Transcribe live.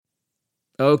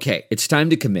Okay, it's time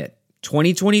to commit.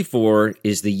 2024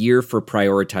 is the year for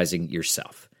prioritizing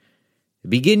yourself.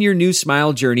 Begin your new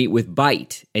smile journey with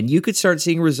Byte, and you could start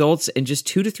seeing results in just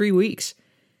 2 to 3 weeks.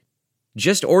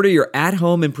 Just order your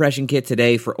at-home impression kit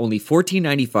today for only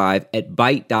 $14.95 at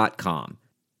Byte.com.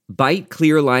 Byte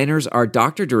clear liners are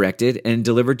doctor-directed and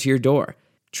delivered to your door.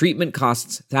 Treatment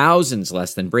costs thousands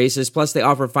less than braces, plus they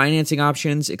offer financing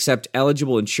options, accept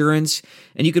eligible insurance,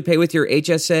 and you could pay with your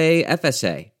HSA,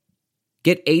 FSA.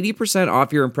 Get 80%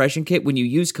 off your impression kit when you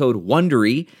use code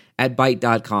WONDERY at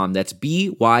Byte.com. That's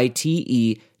BYTE.com.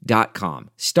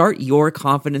 Start your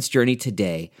confidence journey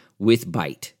today with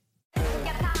Byte.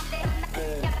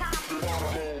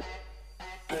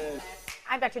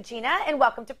 I'm Dr. Gina, and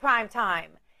welcome to Prime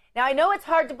Time. Now, I know it's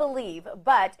hard to believe,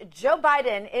 but Joe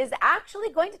Biden is actually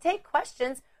going to take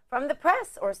questions from the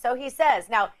press, or so he says.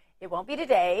 Now, it won't be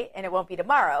today, and it won't be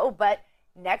tomorrow, but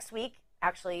next week,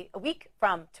 actually a week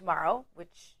from tomorrow,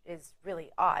 which is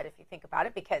really odd if you think about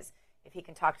it, because if he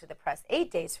can talk to the press 8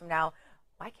 days from now,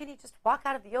 why can't he just walk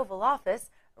out of the Oval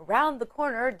Office, around the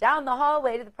corner, down the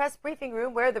hallway to the press briefing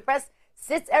room where the press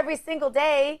sits every single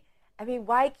day? I mean,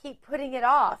 why keep putting it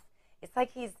off? It's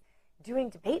like he's doing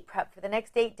debate prep for the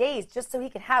next 8 days just so he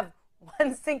can have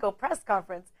one single press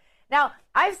conference. Now,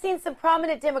 I've seen some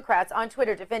prominent Democrats on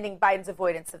Twitter defending Biden's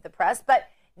avoidance of the press, but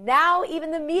now even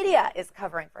the media is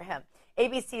covering for him.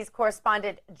 ABC's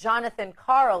correspondent Jonathan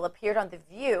Karl appeared on The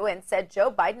View and said Joe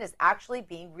Biden is actually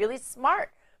being really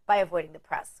smart by avoiding the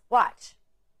press. Watch.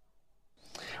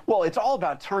 Well, it's all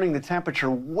about turning the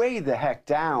temperature way the heck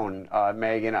down,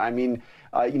 Megan. I mean,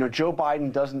 Joe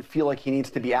Biden doesn't feel like he needs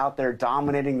to be out there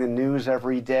dominating the news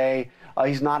every day.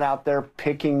 He's not out there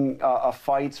picking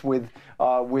fights with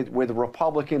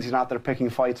Republicans. He's not there picking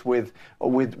fights with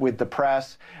the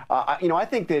press. I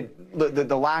think that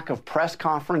the lack of press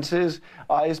conferences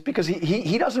is because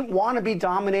he doesn't want to be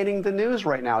dominating the news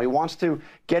right now. He wants to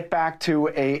get back to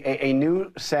a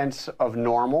new sense of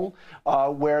normal,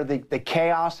 where the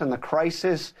chaos and the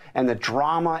crisis and the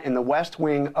drama in the West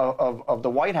Wing of the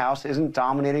White House isn't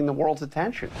dominating the world's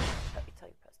attention.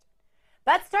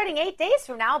 But starting 8 days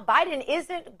from now, Biden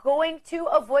isn't going to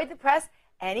avoid the press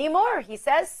anymore, he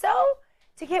says. So,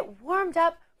 to get warmed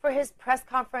up for his press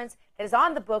conference that is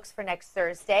on the books for next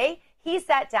Thursday, he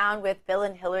sat down with Bill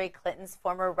and Hillary Clinton's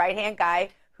former right-hand guy,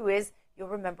 who is, you'll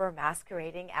remember,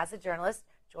 masquerading as a journalist,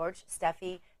 George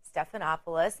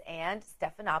Stephanopoulos. And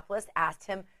Stephanopoulos asked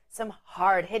him some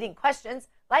hard-hitting questions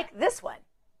like this one.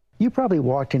 You probably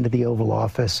walked into the Oval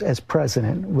Office as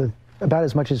president with about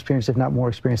as much experience, if not more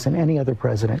experience, than any other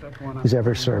president who's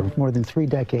ever served. More than 3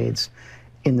 decades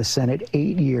in the Senate,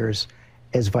 8 years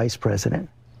as vice president.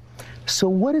 So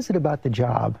what is it about the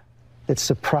job that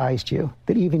surprised you,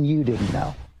 that even you didn't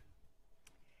know?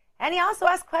 And he also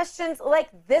asked questions like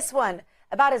this one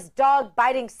about his dog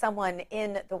biting someone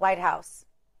in the White House.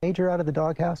 Major out of the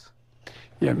doghouse?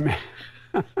 Yeah,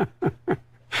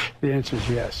 the answer is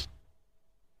yes.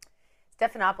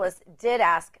 Stephanopoulos did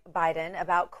ask Biden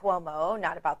about Cuomo,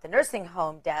 not about the nursing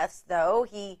home deaths, though.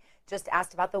 He just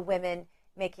asked about the women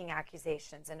making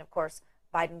accusations. And, of course,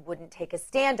 Biden wouldn't take a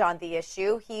stand on the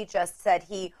issue. He just said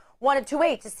he wanted to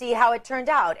wait to see how it turned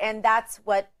out. And that's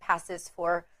what passes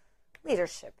for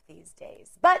leadership these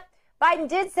days. But Biden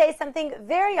did say something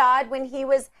very odd when he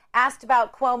was asked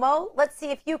about Cuomo. Let's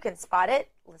see if you can spot it.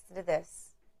 Listen to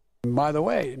this. By the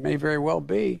way, it may very well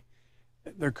be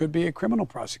there could be a criminal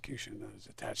prosecution that is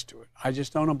attached to it. I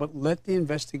just don't know, but let the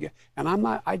investigate. And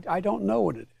I don't know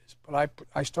what it is, but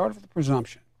I started with the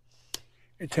presumption.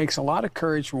 It takes a lot of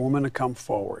courage for women to come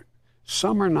forward.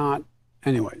 Some are not,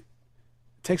 anyway,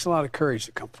 it takes a lot of courage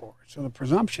to come forward. So the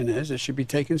presumption is it should be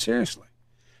taken seriously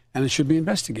and it should be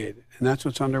investigated. And that's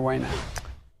what's underway now.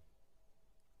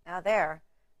 Now there,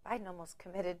 Biden almost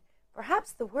committed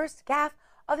perhaps the worst gaffe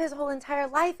of his whole entire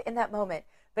life in that moment.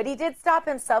 But he did stop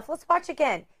himself. Let's watch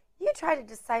again. You try to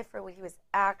decipher what he was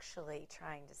actually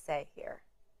trying to say here.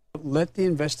 Let the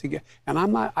investigate. And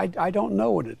I don't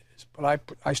know what it is, but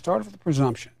I started with the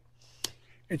presumption.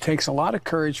 It takes a lot of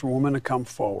courage for women to come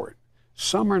forward.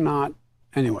 Some are not,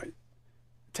 anyway,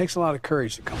 it takes a lot of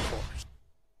courage to come forward.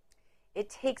 It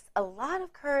takes a lot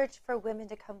of courage for women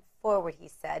to come forward, he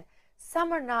said.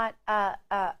 Some are not,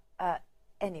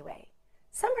 anyway.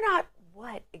 Some are not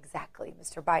what exactly,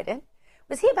 Mr. Biden?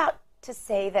 Was he about to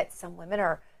say that some women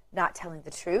are not telling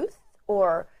the truth,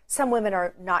 or some women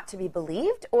are not to be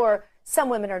believed, or some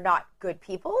women are not good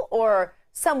people, or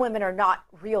some women are not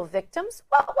real victims?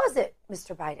 What was it,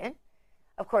 Mr. Biden?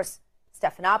 Of course,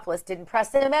 Stephanopoulos didn't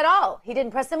press him at all. He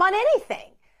didn't press him on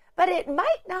anything. But it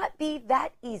might not be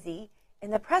that easy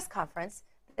in the press conference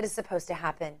that is supposed to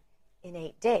happen in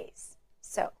 8 days.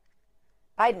 So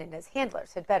Biden and his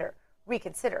handlers had better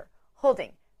reconsider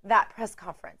holding that press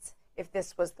conference if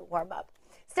this was the warm-up.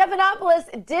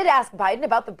 Stephanopoulos did ask Biden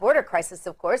about the border crisis,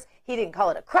 of course. He didn't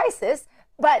call it a crisis,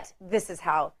 but this is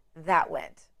how that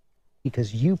went.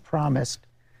 Because you promised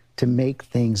to make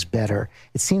things better.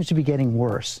 It seems to be getting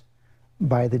worse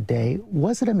by the day.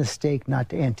 Was it a mistake not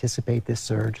to anticipate this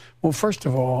surge? Well, first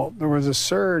of all, there was a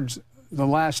surge the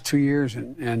last 2 years,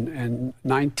 in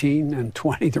 19 and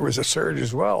 20, there was a surge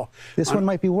as well. This one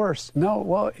might be worse. No,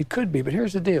 well, it could be, but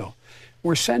here's the deal.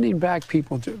 We're sending back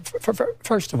people to,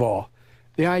 first of all,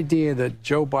 the idea that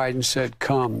Joe Biden said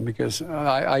come, because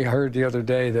I heard the other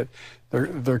day that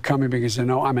they're coming because they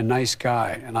know I'm a nice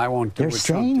guy and I won't do what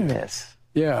Trump did. They're saying this.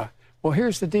 Yeah. Well,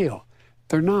 here's the deal.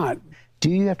 They're not. Do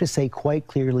you have to say quite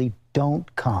clearly,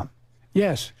 don't come?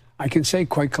 Yes. I can say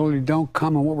quite clearly, don't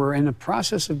come. And what we're in the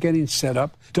process of getting set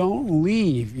up, don't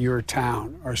leave your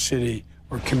town or city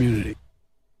or community.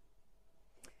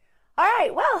 All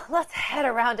right, well, let's head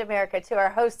around America to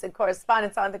our hosts and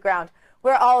correspondents on the ground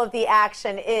where all of the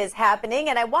action is happening.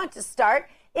 And I want to start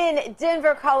in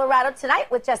Denver, Colorado tonight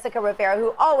with Jessica Rivera,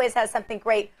 who always has something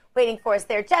great waiting for us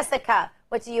there. Jessica,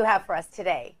 what do you have for us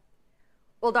today?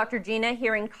 Well, Dr. Gina,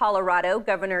 here in Colorado,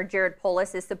 Governor Jared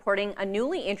Polis is supporting a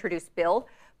newly introduced bill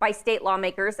by state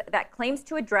lawmakers that claims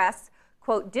to address,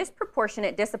 quote,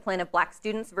 disproportionate discipline of black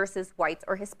students versus whites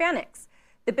or Hispanics.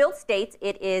 The bill states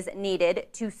it is needed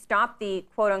to stop the,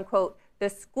 quote unquote,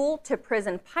 the school to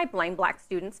prison pipeline black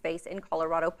students face in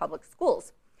Colorado public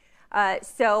schools.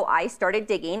 So I started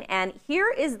digging, and here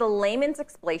is the layman's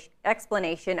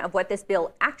explanation of what this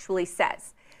bill actually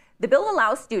says. The bill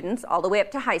allows students all the way up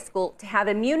to high school to have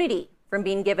immunity from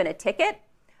being given a ticket,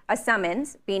 a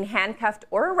summons, being handcuffed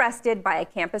or arrested by a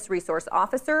campus resource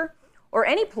officer or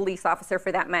any police officer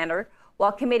for that matter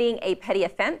while committing a petty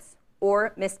offense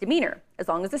or misdemeanor, as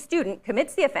long as the student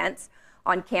commits the offense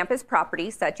on campus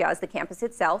property, such as the campus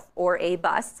itself or a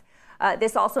bus.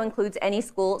 This also includes any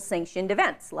school-sanctioned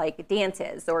events like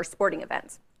dances or sporting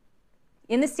events.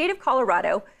 In the state of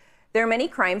Colorado, there are many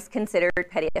crimes considered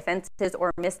petty offenses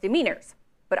or misdemeanors,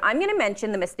 but I'm going to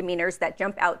mention the misdemeanors that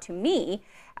jump out to me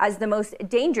as the most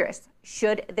dangerous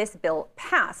should this bill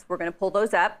pass. We're going to pull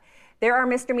those up. There are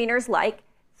misdemeanors like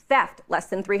theft, less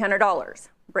than $300,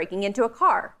 breaking into a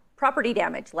car, property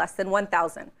damage, less than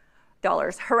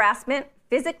 $1,000, harassment,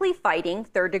 physically fighting,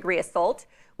 third-degree assault,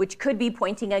 which could be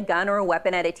pointing a gun or a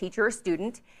weapon at a teacher or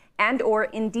student, and or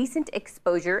indecent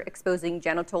exposure, exposing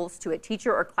genitals to a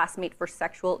teacher or classmate for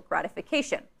sexual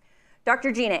gratification.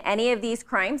 Dr. Gina, any of these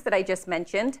crimes that I just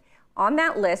mentioned on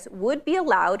that list would be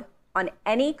allowed on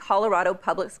any Colorado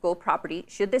public school property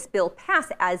should this bill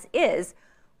pass as is,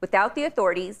 without the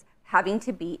authorities having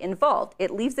to be involved.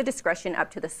 It leaves the discretion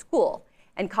up to the school.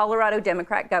 And Colorado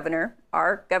Democrat governor,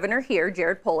 our governor here,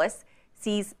 Jared Polis,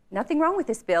 sees nothing wrong with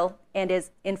this bill and is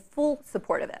in full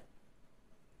support of it.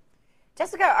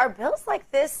 Jessica, are bills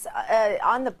like this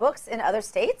on the books in other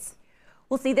states?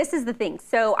 Well, see, this is the thing.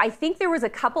 So I think there was a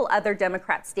couple other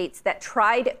Democrat states that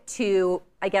tried to,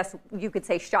 I guess you could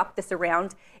say, shop this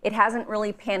around. It hasn't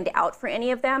really panned out for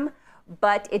any of them,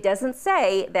 but it doesn't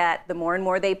say that the more and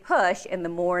more they push and the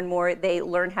more and more they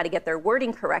learn how to get their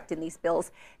wording correct in these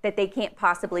bills, that they can't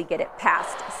possibly get it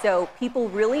passed. So people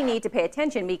really need to pay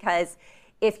attention, because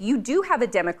if you do have a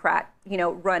Democrat,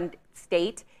 run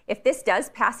state, if this does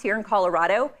pass here in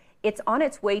Colorado, it's on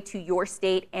its way to your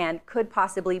state and could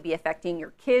possibly be affecting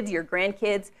your kids, your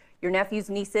grandkids, your nephews,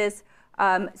 nieces.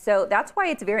 So that's why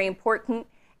it's very important.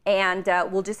 And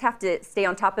we'll just have to stay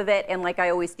on top of it. And like I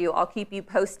always do, I'll keep you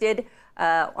posted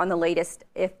on the latest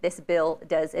if this bill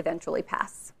does eventually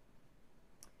pass.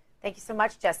 Thank you so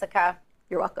much, Jessica.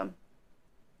 You're welcome.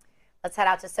 Let's head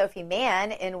out to Sophie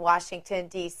Mann in Washington,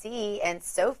 D.C. And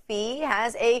Sophie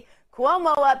has a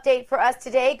Cuomo update for us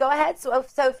today. Go ahead,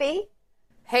 Sophie.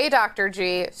 Hey, Dr.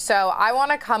 G. So I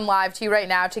want to come live to you right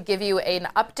now to give you an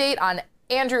update on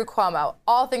Andrew Cuomo,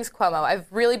 all things Cuomo.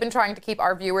 I've really been trying to keep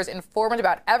our viewers informed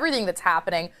about everything that's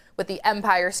happening with the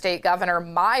Empire State Governor,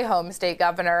 my home state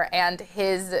governor, and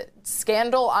his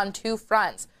scandal on two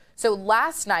fronts. So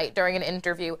last night during an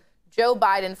interview, Joe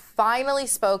Biden finally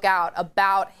spoke out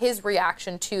about his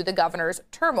reaction to the governor's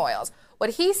turmoils.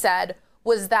 What he said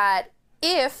was that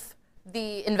if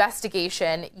the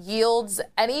investigation yields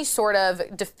any sort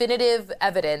of definitive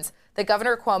evidence that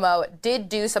Governor Cuomo did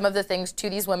do some of the things to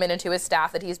these women and to his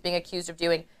staff that he's being accused of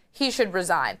doing, he should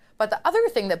resign. But the other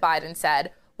thing that Biden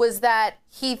said was that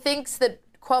he thinks that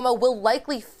Cuomo will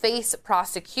likely face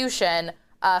prosecution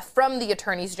from the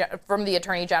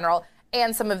Attorney General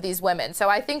and some of these women. So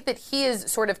I think that he is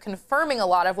sort of confirming a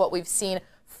lot of what we've seen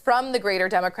from the greater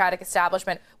Democratic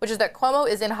establishment, which is that Cuomo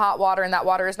is in hot water and that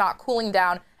water is not cooling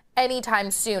down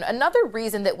anytime soon. Another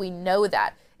reason that we know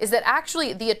that is that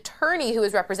actually the attorney who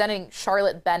is representing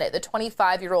Charlotte Bennett, the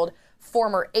 25-year-old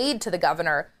former aide to the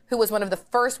governor, who was one of the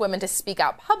first women to speak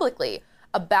out publicly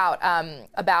about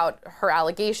her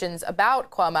allegations about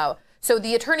Cuomo. So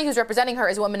the attorney who's representing her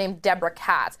is a woman named Deborah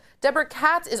Katz. Deborah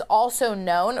Katz is also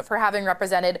known for having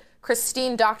represented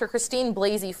Dr. Christine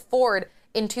Blasey Ford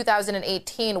in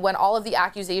 2018 when all of the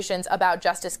accusations about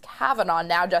Justice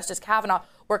Kavanaugh,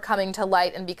 were coming to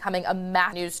light and becoming a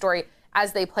massive news story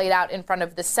as they played out in front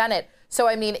of the Senate. So,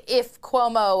 I mean, if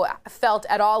Cuomo felt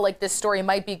at all like this story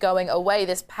might be going away,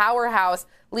 this powerhouse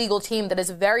legal team that is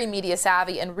very media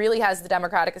savvy and really has the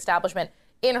Democratic establishment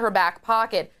in her back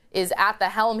pocket is at the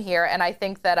helm here. And I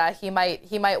think that he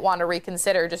might want to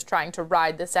reconsider just trying to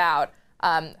ride this out,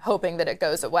 hoping that it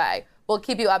goes away. We'll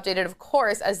keep you updated, of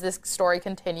course, as this story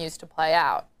continues to play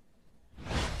out.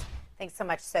 Thanks so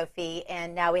much, Sophie.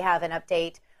 And now we have an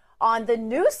update on the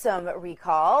Newsom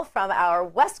recall from our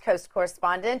West Coast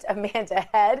correspondent, Amanda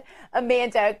Head.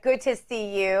 Amanda, good to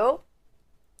see you.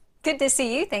 Good to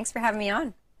see you. Thanks for having me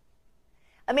on.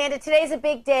 Amanda, today's a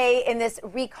big day in this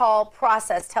recall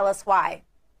process. Tell us why.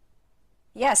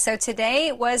 Yes, so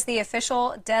today was the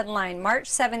official deadline, March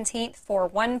 17th, for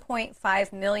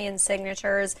 1.5 million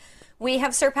signatures. We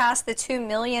have surpassed the 2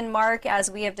 million mark, as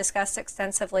we have discussed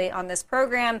extensively on this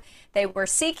program. They were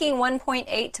seeking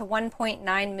 1.8 to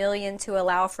 1.9 million to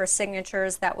allow for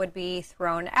signatures that would be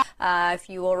thrown out. If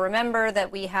you will remember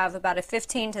that we have about a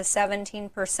 15 to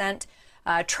 17%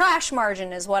 trash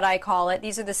margin is what I call it.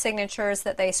 These are the signatures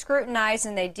that they scrutinize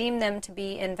and they deem them to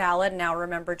be invalid. Now,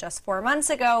 remember, just 4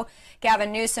 months ago,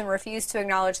 Gavin Newsom refused to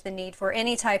acknowledge the need for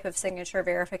any type of signature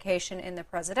verification in the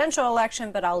presidential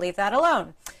election, but I'll leave that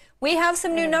alone. We have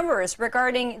some new numbers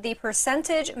regarding the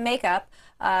percentage makeup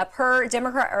per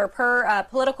Democrat or per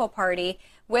political party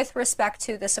with respect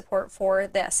to the support for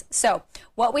this. So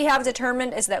what we have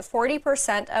determined is that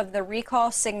 40% of the recall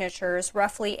signatures,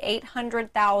 roughly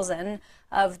 800,000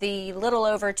 of the little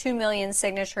over 2 million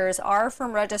signatures, are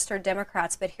from registered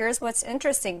Democrats. But here's what's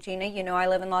interesting, Gina. You know I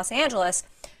live in Los Angeles.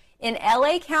 In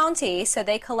LA County, so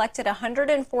they collected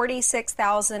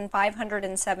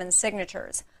 146,507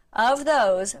 signatures. Of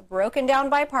those, broken down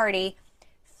by party,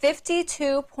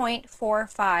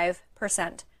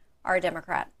 52.45% are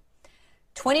Democrat.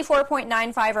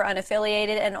 24.95% are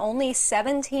unaffiliated, and only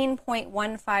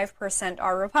 17.15%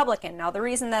 are Republican. Now, the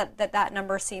reason that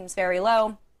number seems very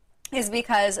low is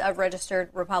because of registered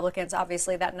Republicans.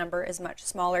 Obviously, that number is much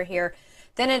smaller here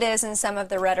than it is in some of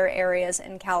the redder areas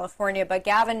in California. But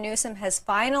Gavin Newsom has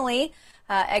finally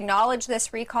acknowledged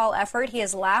this recall effort. He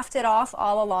has laughed it off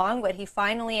all along, but he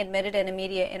finally admitted in a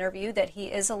media interview that he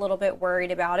is a little bit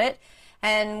worried about it.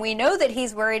 And we know that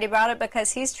he's worried about it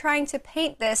because he's trying to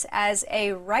paint this as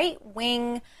a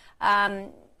right-wing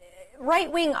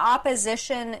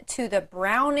opposition to the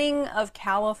Browning of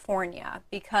California,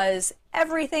 because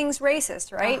everything's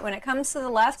racist, right? When it comes to the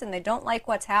left and they don't like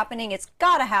what's happening, it's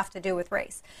got to have to do with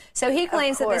race. So he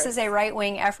claims that this is a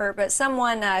right-wing effort, but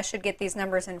someone should get these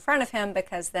numbers in front of him,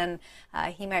 because then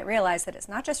he might realize that it's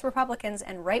not just Republicans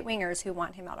and right-wingers who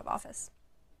want him out of office.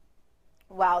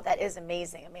 Wow, that is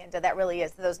amazing, Amanda. That really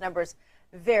is. Those numbers,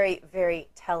 very, very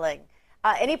telling.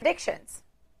 Any predictions?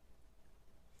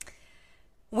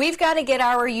 We've got to get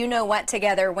our you-know-what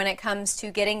together when it comes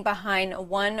to getting behind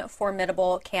one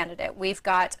formidable candidate. We've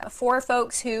got 4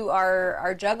 folks who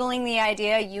are juggling the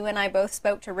idea. You and I both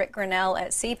spoke to Rick Grinnell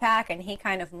at CPAC, and he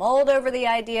kind of mulled over the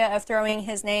idea of throwing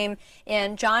his name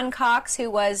in. John Cox, who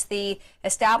was the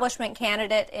establishment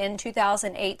candidate in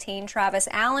 2018. Travis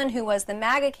Allen, who was the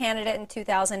MAGA candidate in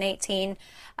 2018.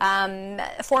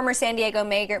 Former San Diego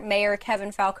Mayor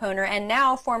Kevin Falconer, and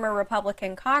now former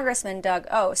Republican Congressman Doug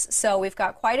Ose. So we've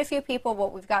got quite a few people,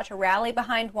 but we've got to rally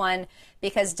behind one,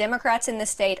 because Democrats in the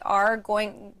state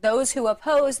those who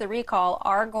oppose the recall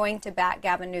are going to back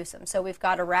Gavin Newsom. So we've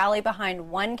got to rally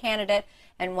behind one candidate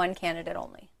and one candidate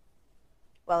only.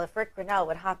 Well, if Rick Grinnell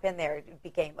would hop in there, it would be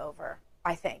game over,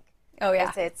 I think. Oh,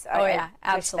 yeah.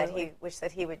 Absolutely. I wish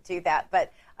that he would do that,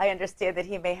 but I understand that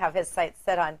he may have his sights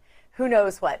set on who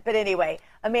knows what. But anyway,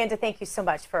 Amanda, thank you so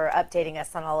much for updating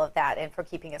us on all of that and for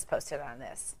keeping us posted on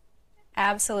this.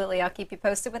 Absolutely. I'll keep you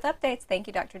posted with updates. Thank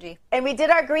you, Dr. G. And we did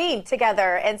our green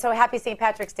together, and so happy St.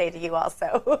 Patrick's Day to you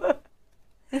also.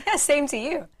 Yeah, same to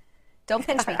you. Don't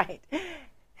pinch me. All right.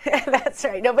 That's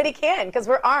right. Nobody can, because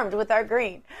we're armed with our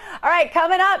green. All right,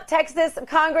 coming up, Texas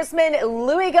Congressman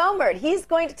Louis Gohmert. He's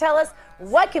going to tell us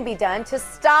what can be done to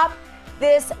stop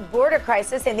this border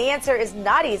crisis, and the answer is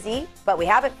not easy, but we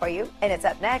have it for you, and it's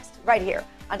up next right here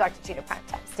on Dr. Gina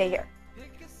Primetime. Stay here.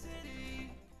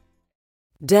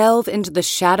 Delve into the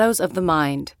shadows of the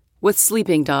mind with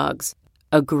Sleeping Dogs,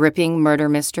 a gripping murder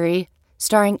mystery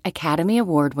starring Academy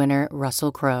Award winner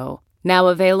Russell Crowe. Now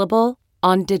available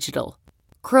on digital.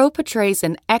 Crowe portrays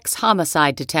an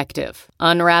ex-homicide detective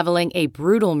unraveling a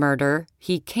brutal murder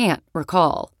he can't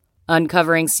recall.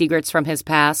 Uncovering secrets from his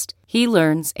past, he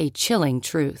learns a chilling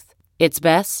truth. It's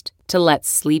best to let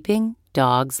sleeping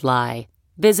dogs lie.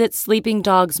 Visit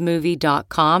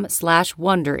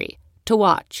sleepingdogsmovie.com/Wondery to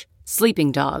watch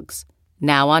Sleeping Dogs,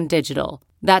 now on digital.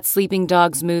 That's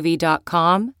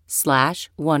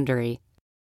sleepingdogsmovie.com/Wondery.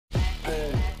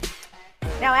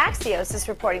 Now, Axios is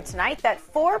reporting tonight that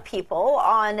 4 people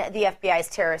on the FBI's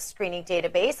terrorist screening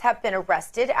database have been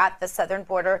arrested at the southern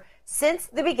border since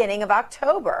the beginning of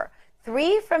October.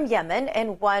 3 from Yemen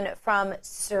and 1 from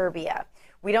Serbia.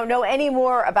 We don't know any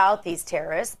more about these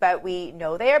terrorists, but we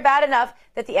know they are bad enough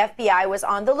that the FBI was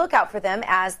on the lookout for them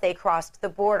as they crossed the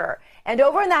border. And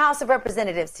over in the House of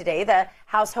Representatives today, the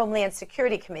House Homeland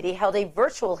Security Committee held a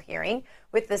virtual hearing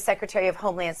with the Secretary of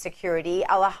Homeland Security,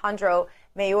 Alejandro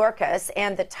Mayorkas,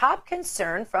 and the top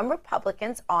concern from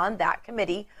Republicans on that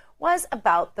committee was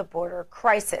about the border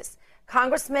crisis.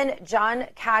 Congressman John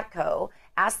Katko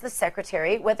asked the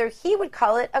Secretary whether he would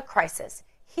call it a crisis.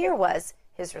 Here was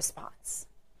his response.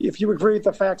 If you agree with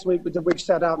the facts we've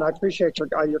set out, and I appreciate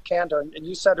your candor, and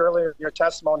you said earlier in your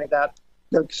testimony that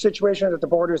the situation at the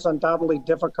border is undoubtedly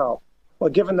difficult.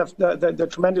 Well, given the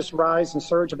tremendous rise and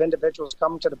surge of individuals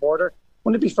coming to the border,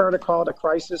 wouldn't it be fair to call it a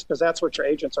crisis? Because that's what your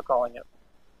agents are calling it.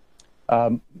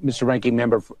 Mr. Ranking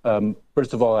Member,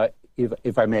 first of all,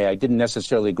 if I may, I didn't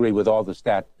necessarily agree with all the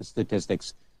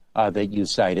statistics that you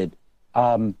cited.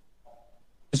 Mr.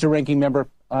 Ranking Member,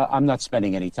 I'm not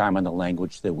spending any time on the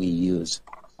language that we use.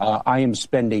 I am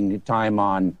spending time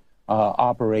on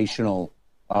operational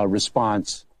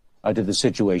response to the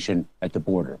situation at the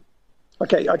border.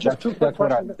 Okay, just 2 quick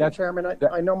questions, Mr. Chairman.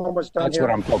 I know I'm almost done here. That's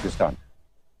what I'm focused on.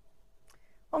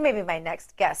 Well, maybe my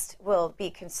next guest will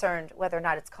be concerned whether or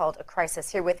not it's called a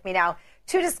crisis. Here with me now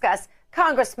to discuss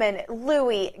Congressman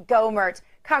Louie Gohmert.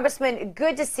 Congressman,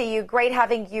 good to see you. Great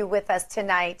having you with us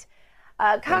tonight.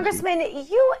 Congressman,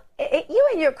 you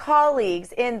and your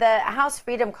colleagues in the House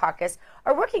Freedom Caucus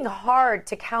are working hard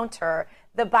to counter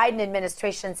the Biden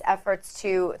administration's efforts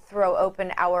to throw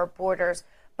open our borders.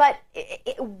 But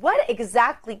what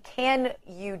exactly can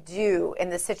you do in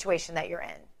the situation that you're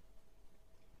in?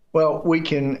 Well, we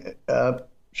can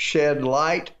shed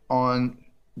light on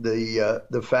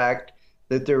the fact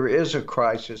that there is a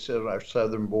crisis at our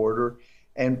southern border,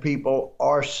 and people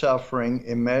are suffering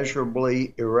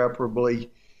immeasurably, irreparably.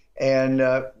 And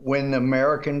when the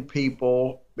American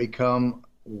people become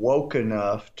woke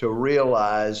enough to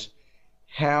realize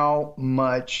how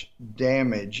much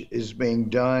damage is being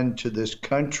done to this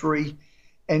country,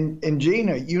 and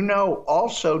Gina, you know,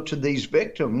 also to these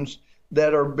victims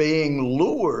that are being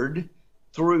lured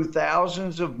through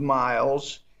thousands of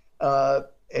miles.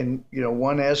 And, you know,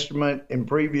 one estimate in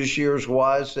previous years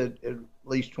was that at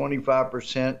least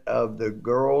 25% of the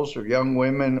girls or young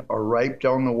women are raped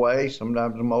on the way,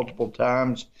 sometimes multiple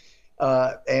times.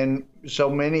 And so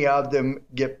many of them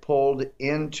get pulled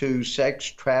into sex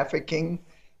trafficking.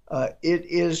 It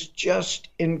is just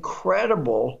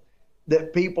incredible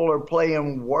that people are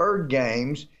playing word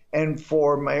games. And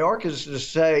for Mayorkas to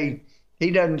say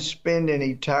he doesn't spend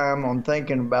any time on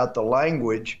thinking about the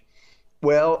language,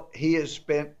 well, he has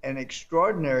spent an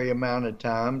extraordinary amount of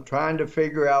time trying to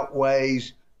figure out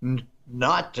ways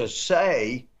not to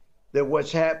say that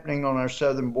what's happening on our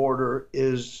southern border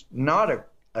is not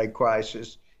a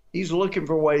crisis. He's looking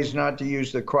for ways not to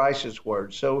use the crisis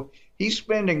word. So he's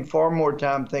spending far more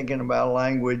time thinking about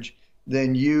language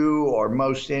than you or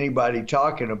most anybody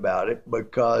talking about it,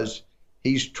 because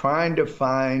he's trying to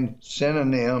find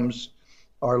synonyms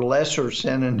or lesser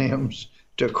synonyms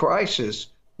to crisis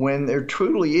when there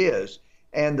truly is.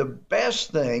 And the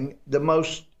best thing, the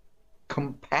most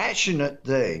compassionate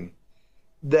thing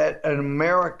that an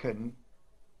American,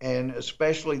 and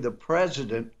especially the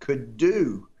president, could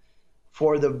do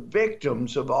for the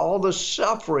victims of all the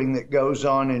suffering that goes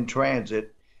on in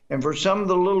transit. And for some of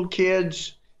the little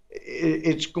kids,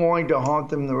 it's going to haunt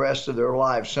them the rest of their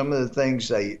lives, some of the things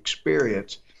they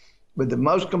experience. But the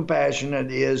most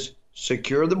compassionate is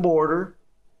secure the border,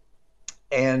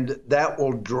 and that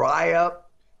will dry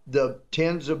up the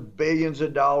tens of billions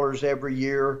of dollars every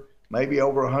year, maybe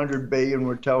over 100 billion,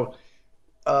 we're told,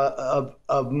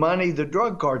 of money the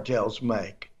drug cartels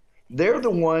make. They're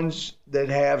the ones that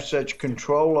have such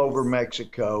control over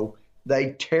Mexico.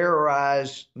 They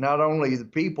terrorize not only the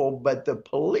people, but the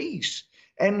police.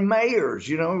 And mayors,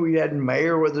 we had a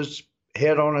mayor with his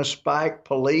head on a spike,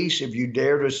 police, if you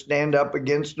dare to stand up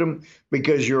against them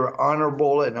because you're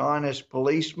honorable and honest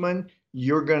policeman,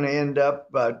 you're going to end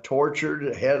up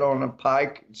tortured, head on a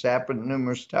pike. It's happened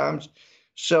numerous times.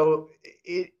 So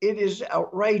it is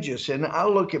outrageous. And I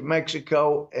look at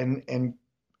Mexico and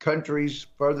countries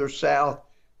further south.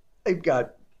 They've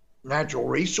got natural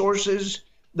resources.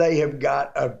 They have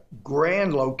got a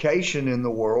grand location in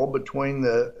the world between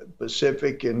the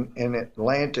Pacific and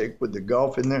Atlantic with the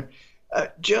Gulf in there.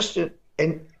 Just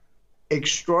an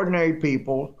extraordinary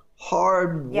people,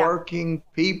 hard-working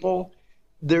people.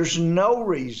 There's no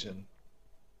reason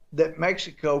that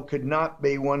Mexico could not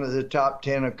be one of the top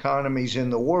 10 economies in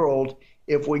the world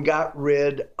if we got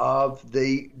rid of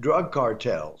the drug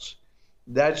cartels.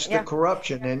 That's the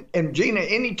corruption. And Gina,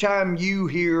 anytime you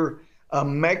hear a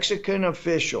Mexican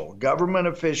official, government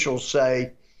official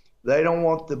say they don't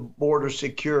want the border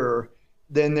secure,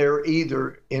 then they're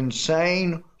either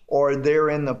insane or they're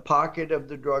in the pocket of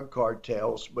the drug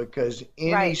cartels, because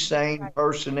any sane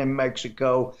person in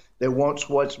Mexico that wants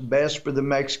what's best for the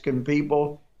Mexican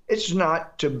people, it's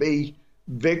not to be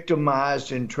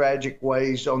victimized in tragic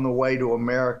ways on the way to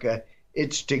America.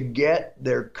 It's to get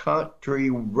their country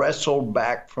wrestled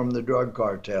back from the drug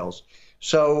cartels.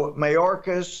 So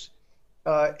Mayorkas,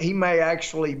 he may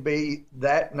actually be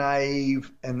that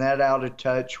naive and that out of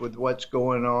touch with what's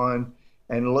going on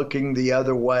and looking the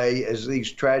other way as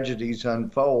these tragedies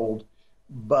unfold,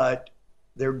 but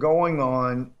they're going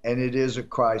on, and it is a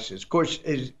crisis. Of course,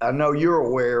 I know you're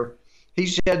aware, he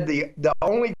said the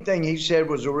only thing he said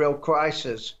was a real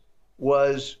crisis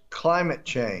was climate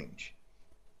change.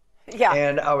 Yeah.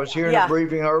 And I was hearing a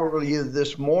briefing earlier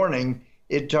this morning.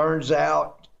 It turns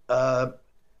out the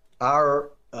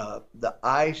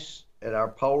ice at our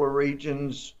polar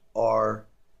regions are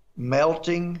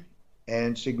melting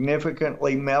and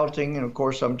significantly melting. And of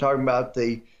course, I'm talking about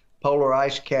the polar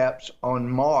ice caps on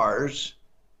Mars.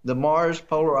 The Mars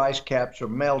polar ice caps are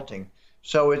melting.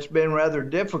 So it's been rather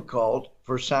difficult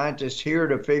for scientists here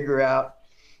to figure out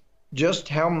just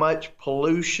how much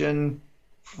pollution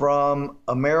from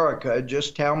America,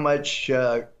 just how much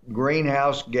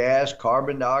greenhouse gas,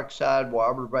 carbon dioxide,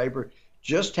 water vapor,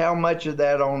 just how much of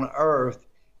that on Earth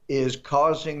is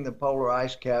causing the polar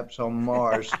ice caps on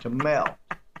Mars to melt.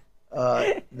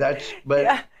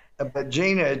 But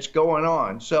Gina, it's going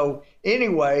on. So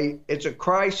anyway, it's a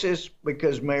crisis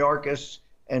because Mayorkas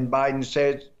and Biden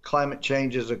said climate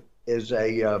change is a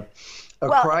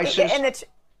crisis.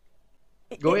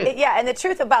 Go ahead. Yeah, and the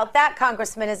truth about that,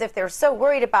 Congressman, is if they're so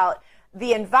worried about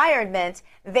the environment,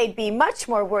 they'd be much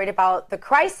more worried about the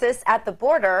crisis at the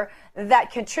border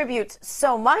that contributes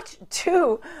so much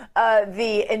to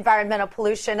the environmental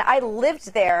pollution. I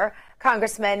lived there,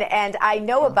 Congressman, and I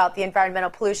know about the environmental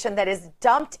pollution that is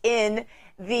dumped in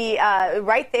the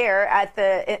right there at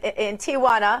in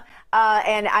Tijuana,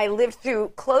 and I lived through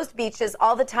closed beaches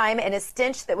all the time, and a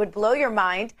stench that would blow your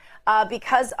mind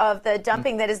because of the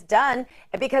dumping that is done,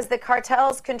 and because the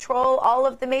cartels control all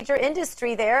of the major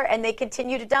industry there, and they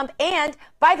continue to dump. And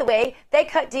by the way, they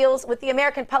cut deals with the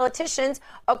American politicians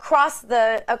across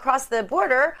the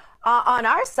border on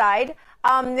our side.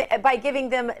 By giving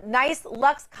them nice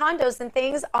luxe condos and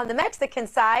things on the Mexican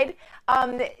side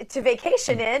to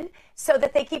vacation in, so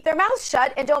that they keep their mouths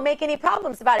shut and don't make any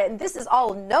problems about it. And this is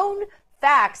all known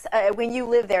facts when you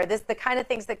live there. This is the kind of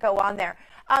things that go on there.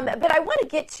 But I want to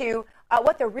get to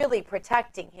what they're really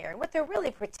protecting here. And what they're really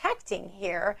protecting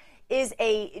here is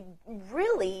a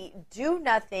really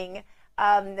do-nothing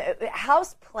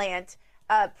houseplant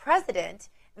president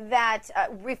that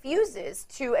refuses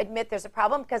to admit there's a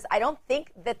problem, because I don't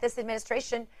think that this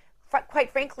administration,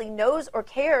 quite frankly, knows or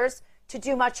cares to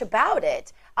do much about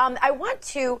it. I want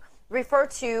to refer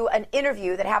to an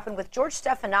interview that happened with George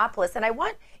Stephanopoulos, and I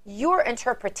want your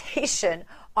interpretation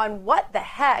on what the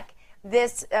heck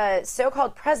this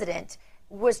so-called president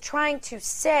was trying to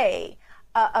say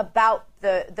about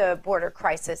the border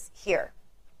crisis here.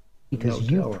 Because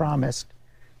you promised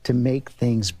to make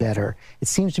things better. It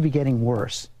seems to be getting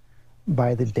worse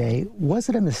by the day. Was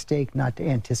it a mistake not to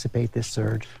anticipate this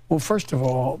surge? Well, first of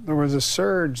all, there was a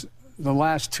surge the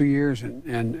last 2 years,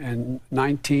 and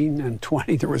 19 and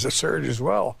 20, there was a surge as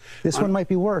well. This one might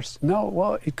be worse. No,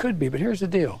 well, it could be, but here's the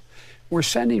deal. We're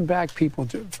sending back people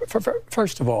to,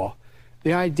 first of all,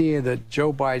 the idea that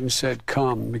Joe Biden said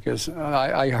come, because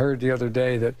I heard the other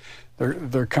day that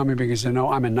they're coming because they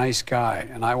know I'm a nice guy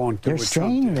and I won't do what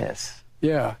Trump did. They're saying this.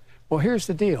 Yeah. Well, here's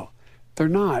the deal. They're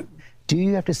not. Do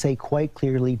you have to say quite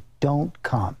clearly, don't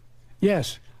come?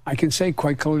 Yes, I can say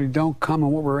quite clearly, don't come.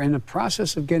 And what we're in the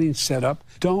process of getting set up,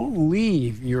 don't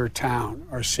leave your town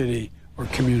or city or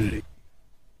community.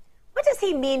 What does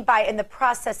he mean by in the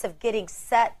process of getting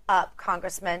set up,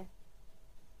 Congressman?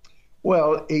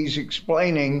 Well, he's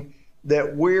explaining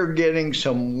that we're getting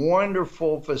some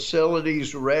wonderful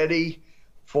facilities ready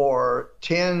for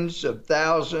tens of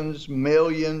thousands,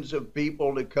 millions of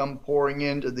people to come pouring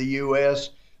into the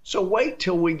U.S. So wait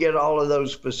till we get all of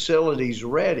those facilities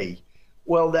ready.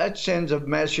 Well, that sends a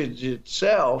message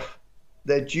itself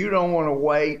that you don't want to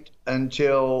wait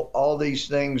until all these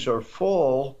things are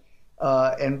full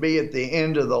and be at the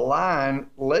end of the line.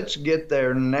 Let's get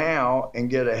there now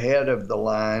and get ahead of the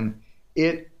line.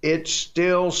 It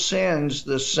still sends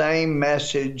the same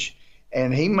message,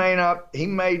 and he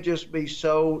may just be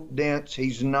so dense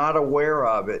he's not aware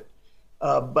of it,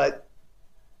 but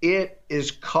it is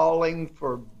calling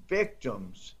for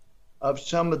victims of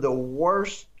some of the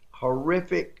worst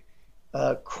horrific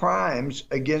crimes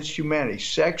against humanity.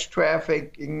 Sex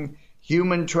trafficking,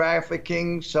 human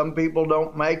trafficking. Some people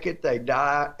don't make it. They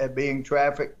die at being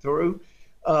trafficked through.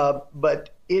 But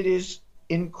it is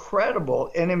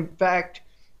incredible. And in fact,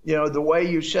 you know, the way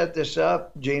you set this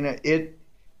up, Gina,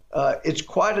 it's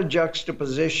quite a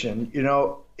juxtaposition. You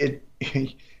know,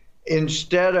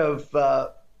 instead of,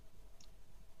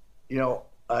 you know,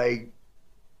 a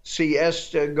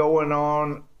siesta going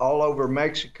on all over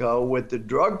Mexico with the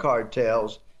drug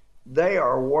cartels, they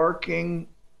are working,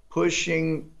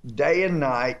 pushing day and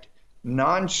night,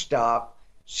 nonstop,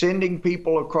 sending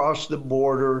people across the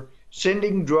border,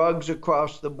 sending drugs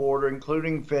across the border,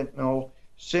 including fentanyl,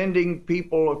 sending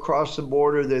people across the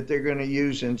border that they're going to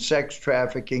use in sex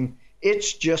trafficking.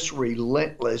 It's just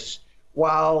relentless.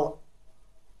 While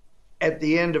at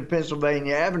the end of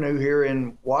Pennsylvania Avenue here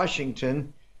in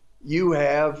Washington, you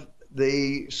have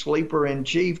the sleeper in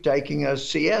chief taking a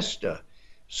siesta.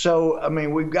 So, I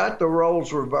mean, we've got the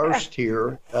roles reversed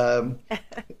here.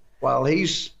 While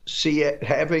he's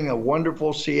having a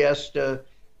wonderful siesta,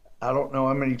 I don't know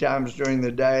how many times during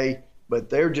the day,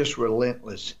 but they're just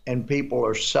relentless, and people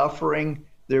are suffering.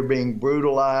 They're being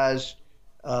brutalized.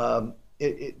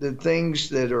 The things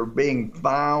that are being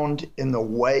found in the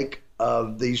wake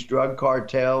of these drug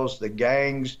cartels, the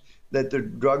gangs that the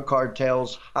drug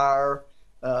cartels hire,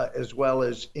 as well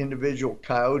as individual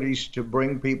coyotes to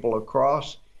bring people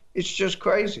across, it's just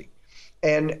crazy.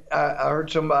 And I heard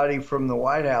somebody from the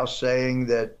White House saying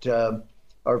that,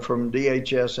 or from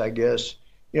DHS, I guess,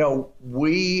 you know,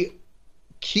 we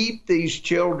keep these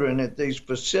children at these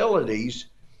facilities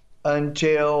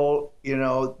until, you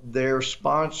know, their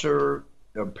sponsor,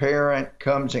 their parent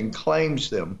comes and claims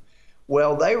them.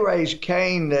 Well, they raised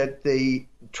Cain that the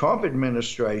Trump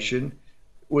administration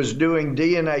was doing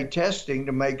DNA testing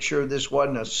to make sure this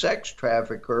wasn't a sex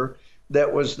trafficker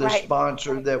that was the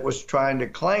sponsor that was trying to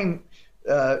claim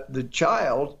the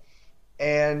child.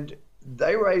 And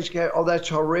they raised, oh, that's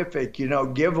horrific. You know,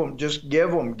 get them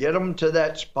to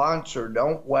that sponsor.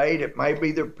 Don't wait. It might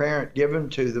be their parent. Give them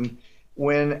to them.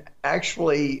 When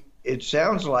actually it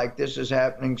sounds like this is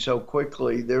happening so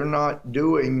quickly, they're not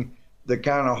doing the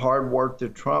kind of hard work the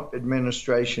Trump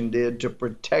administration did to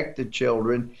protect the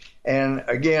children. And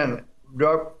again,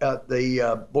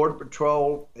 the Border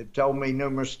Patrol had told me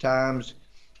numerous times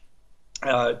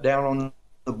down on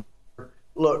the border,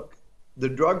 look, the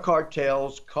drug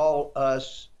cartels call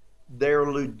us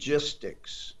their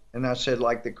logistics. And I said,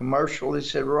 like the commercial? They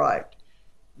said, right.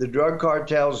 The drug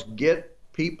cartels get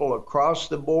people across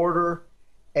the border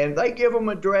and they give them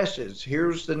addresses.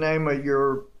 Here's the name of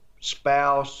your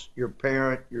spouse, your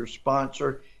parent, your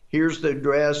sponsor. Here's the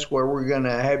address where we're going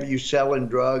to have you selling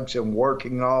drugs and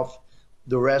working off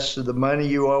the rest of the money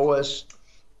you owe us.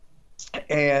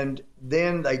 And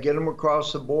then they get them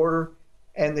across the border,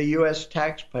 and the U.S.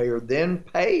 taxpayer then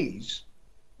pays.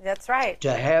 That's right.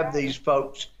 To have these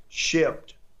folks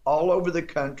shipped all over the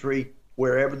country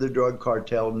wherever the drug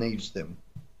cartel needs them.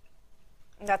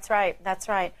 That's right. That's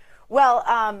right. Well,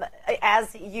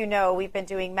 as you know, we've been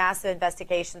doing massive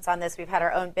investigations on this. We've had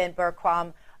our own Ben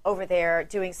Bergquam over there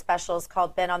doing specials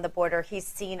called Ben on the Border. He's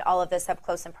seen all of this up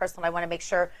close and personal. I want to make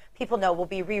sure people know we'll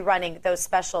be rerunning those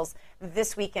specials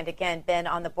this weekend. Again, Ben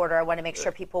on the Border. I want to make sure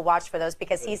people watch for those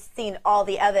because he's seen all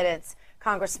the evidence,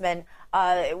 Congressman,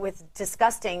 with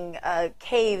disgusting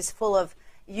caves full of,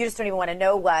 you just don't even want to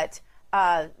know what,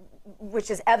 which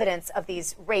is evidence of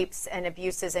these rapes and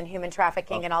abuses and human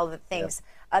trafficking and all of the things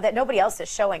that nobody else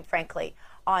is showing, frankly,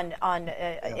 on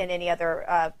in any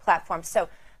other platform. So,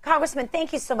 Congressman,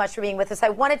 thank you so much for being with us. I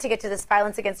wanted to get to this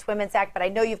Violence Against Women's Act, but I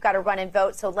know you've got to run and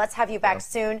vote, so let's have you back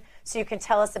soon so you can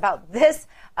tell us about this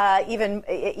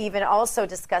even also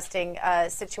disgusting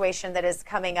situation that is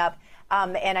coming up.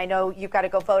 And I know you've got to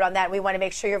go vote on that. We want to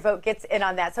make sure your vote gets in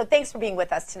on that. So thanks for being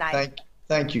with us tonight.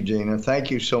 Thank you, Gina. Thank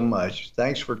you so much.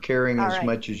 Thanks for caring as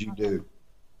much as you do.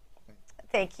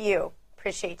 Thank you.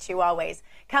 Appreciate you always.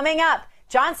 Coming up,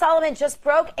 John Solomon just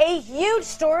broke a huge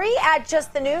story at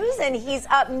Just the News, and he's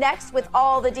up next with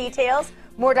all the details.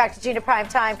 More Dr. Gina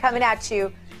Primetime coming at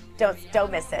you. Don't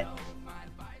miss it.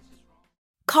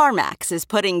 CarMax is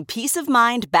putting peace of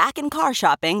mind back in car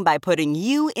shopping by putting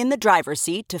you in the driver's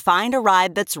seat to find a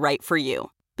ride that's right for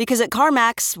you. Because at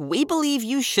CarMax, we believe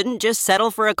you shouldn't just settle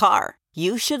for a car.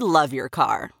 You should love your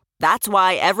car. That's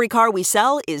why every car we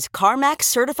sell is CarMax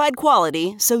certified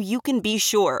quality, so you can be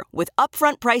sure with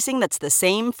upfront pricing that's the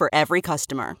same for every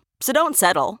customer. So don't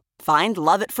settle. Find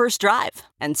love at first drive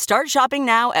and start shopping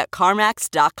now at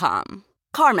CarMax.com.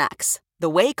 CarMax, the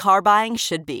way car buying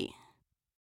should be.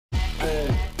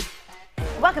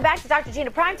 Welcome back to Dr.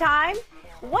 Gina Primetime.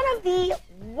 One of the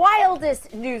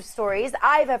wildest news stories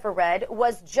I've ever read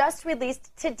was just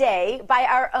released today by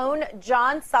our own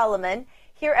John Solomon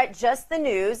here at Just the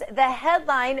News. The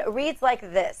headline reads like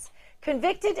this: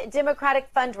 Convicted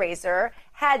Democratic fundraiser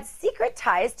had secret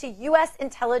ties to U.S.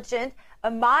 intelligence.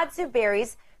 Ahmad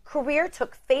Zuberi's career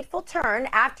took fateful turn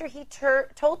after he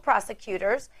told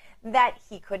prosecutors that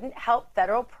he couldn't help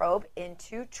federal probe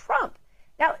into Trump.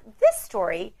 Now, this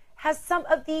story has some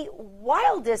of the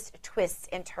wildest twists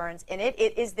and turns in it.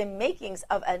 It is the makings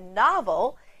of a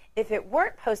novel. If it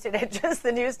weren't posted at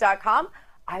justthenews.com,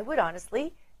 I would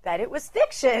honestly bet it was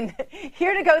fiction.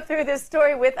 Here to go through this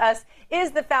story with us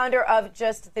is the founder of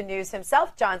Just the News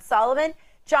himself, John Solomon.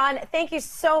 John, thank you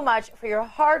so much for your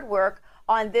hard work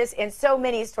on this and so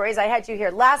many stories. I had you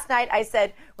here last night. I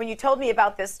said, when you told me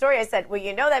about this story, I said, well,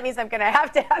 you know, that means I'm going to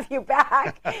have you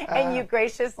back. And you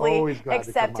graciously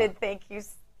accepted. Thank you.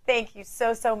 Thank you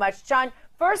so much. John,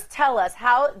 first tell us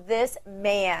how this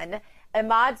man,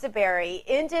 Ahmad Zuberi,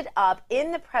 ended up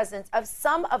in the presence of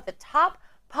some of the top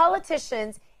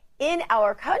politicians in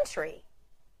our country.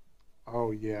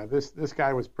 Oh, yeah. This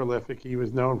guy was prolific. He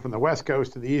was known from the West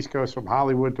Coast to the East Coast, from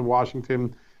Hollywood to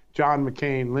Washington. John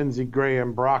McCain, Lindsey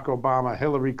Graham, Barack Obama,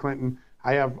 Hillary Clinton.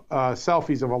 I have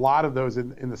selfies of a lot of those in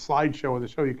the slideshow of the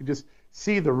show. You can just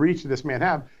see the reach this man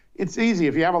have. It's easy.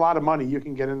 If you have a lot of money, you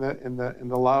can get in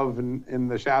the love and in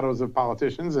the shadows of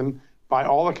politicians. And by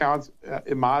all accounts,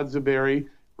 Ahmad Zuberi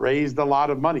raised a lot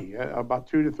of money, about $2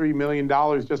 to $3 million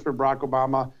just for Barack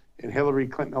Obama and Hillary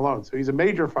Clinton alone. So he's a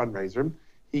major fundraiser.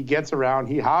 He gets around,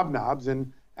 he hobnobs,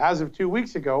 and as of 2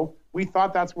 weeks ago, we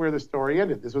thought that's where the story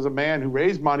ended. This was a man who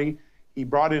raised money. He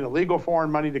brought in illegal foreign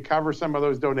money to cover some of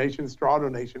those donations, straw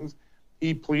donations.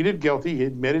 He pleaded guilty. He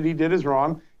admitted he did his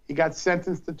wrong. He got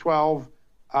sentenced to 12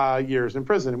 years in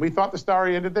prison. And we thought the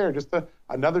story ended there, just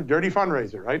another dirty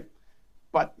fundraiser, right?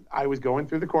 But I was going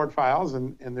through the court files,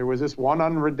 and there was this one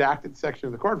unredacted section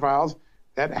of the court files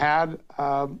that had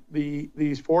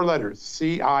these four letters,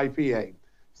 CIPA,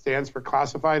 stands for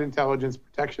Classified Intelligence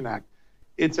Protection Act.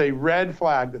 It's a red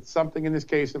flag that something in this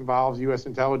case involves U.S.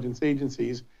 intelligence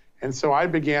agencies. And so I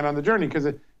began on the journey, because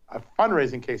a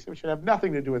fundraising case should have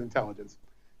nothing to do with intelligence.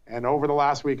 And over the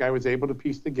last week, I was able to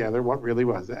piece together what really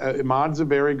was. Ahmad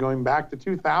Zuberi, going back to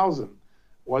 2000,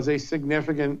 was a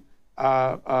significant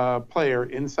player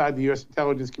inside the U.S.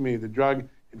 intelligence community, the Drug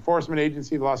Enforcement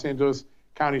Agency, the Los Angeles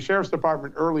County Sheriff's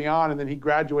Department early on, and then he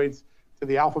graduates to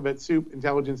the alphabet soup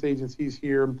intelligence agencies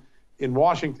here in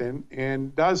Washington,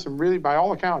 and does some really, by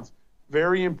all accounts,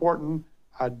 very important,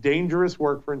 dangerous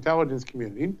work for intelligence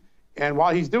community. And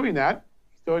while he's doing that,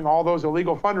 he's doing all those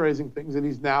illegal fundraising things that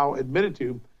he's now admitted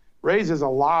to, raises a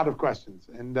lot of questions.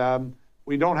 And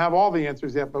we don't have all the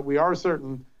answers yet, but we are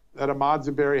certain that Ahmad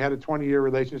Zuberi had a 20-year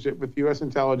relationship with U.S.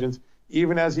 intelligence,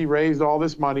 even as he raised all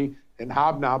this money and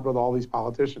hobnobbed with all these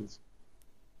politicians.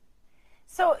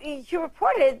 So you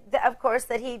reported, of course,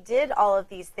 that he did all of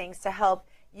these things to help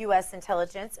U.S.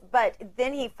 intelligence, but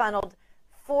then he funneled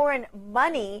foreign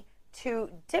money to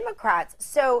Democrats.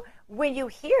 So when you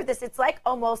hear this, it's like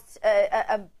almost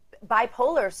a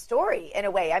bipolar story in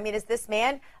a way. I mean, is this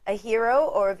man a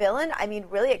hero or a villain? I mean,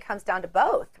 really, it comes down to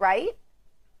both, right?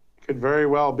 Could very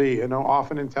well be. You know,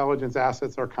 often intelligence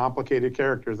assets are complicated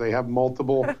characters. They have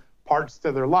multiple parts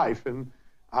to their life. And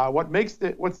what makes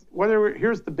it,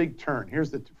 here's the big turn, here's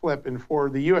the flip. And for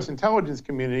the U.S. intelligence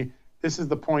community, this is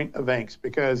the point of angst,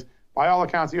 because by all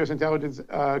accounts, the U.S. intelligence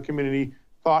community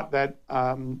thought that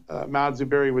Ahmad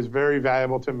Zuberi was very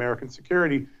valuable to American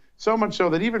security, so much so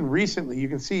that even recently you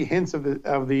can see hints of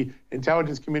the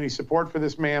intelligence community support for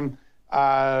this man.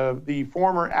 The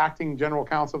former acting general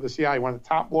counsel of the CIA, one of the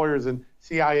top lawyers in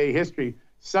CIA history,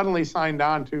 suddenly signed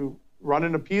on to run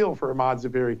an appeal for Ahmad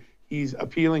Zuberi. He's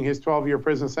appealing his 12-year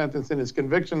prison sentence and his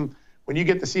conviction. When you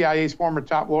get the CIA's former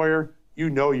top lawyer, you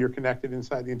know you're connected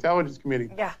inside the intelligence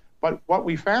community. Yeah. But what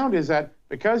we found is that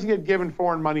because he had given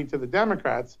foreign money to the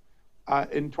Democrats,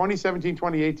 in 2017,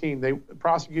 2018,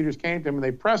 prosecutors came to him and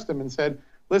they pressed him and said,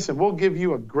 listen, we'll give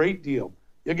you a great deal.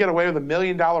 You'll get away with $1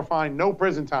 million fine, no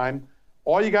prison time.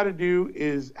 All you got to do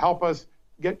is help us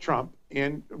get Trump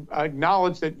and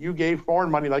acknowledge that you gave foreign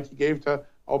money like you gave to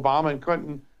Obama and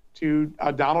Clinton to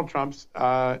Donald Trump's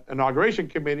inauguration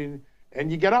committee,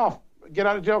 and you get out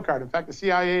of jail card. In fact, the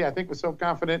CIA, I think, was so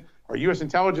confident, or U.S.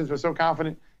 intelligence was so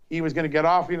confident he was going to get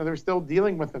off. You know, they were still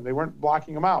dealing with him. They weren't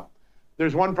blocking him out.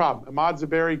 There's one problem. Ahmad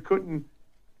Zabari couldn't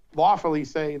lawfully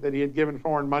say that he had given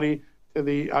foreign money to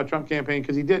the Trump campaign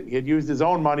because he didn't. He had used his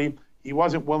own money. He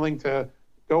wasn't willing to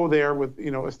go there with,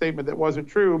 a statement that wasn't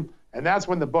true. And that's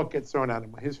when the book gets thrown at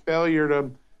him. His failure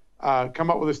to come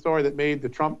up with a story that made the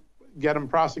Trump get him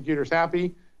prosecutors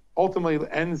happy ultimately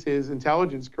ends his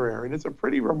intelligence career. And it's a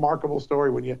pretty remarkable story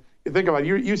when you think about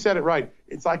it. You said it right.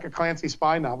 It's like a Clancy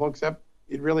spy novel, except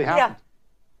it really happened.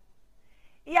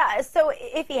 Yeah, so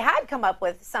if he had come up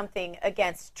with something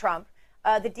against Trump,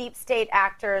 the deep state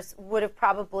actors would have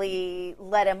probably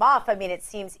let him off. I mean, it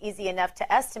seems easy enough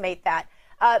to estimate that.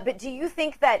 But do you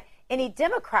think that any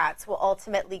Democrats will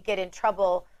ultimately get in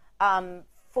trouble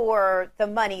for the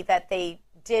money that they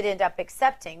did end up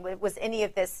accepting? Was any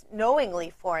of this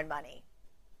knowingly foreign money?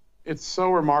 It's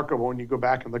so remarkable when you go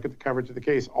back and look at the coverage of the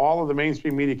case. All of the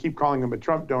mainstream media keep calling him a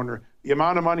Trump donor. The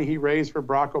amount of money he raised for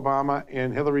Barack Obama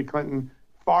and Hillary Clinton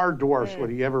far dwarfs what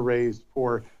he ever raised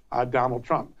for Donald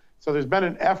Trump. So there's been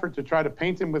an effort to try to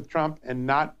paint him with Trump and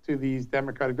not to these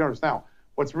Democratic donors. Now,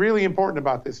 what's really important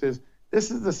about this is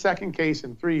the second case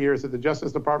in 3 years that the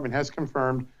Justice Department has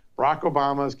confirmed Barack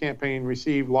Obama's campaign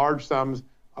received large sums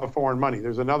of foreign money.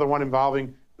 There's another one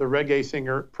involving the reggae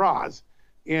singer Pras.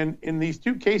 And in these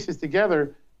two cases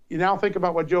together, you now think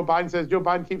about what Joe Biden says. Joe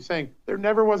Biden keeps saying there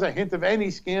never was a hint of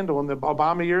any scandal in the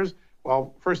Obama years.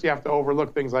 Well, first you have to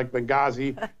overlook things like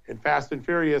Benghazi and Fast and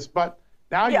Furious. But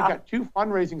now you've got two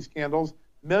fundraising scandals,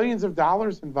 millions of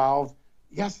dollars involved.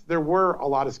 Yes, there were a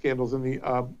lot of scandals in the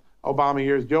Obama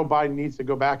years. Joe Biden needs to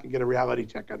go back and get a reality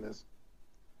check on this.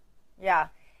 Yeah.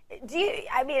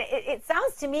 It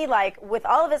sounds to me like with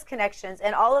all of his connections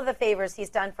and all of the favors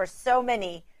he's done for so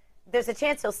many, there's a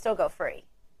chance he'll still go free.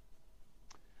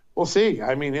 We'll see.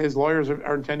 I mean, his lawyers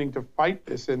are intending to fight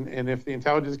this, and if the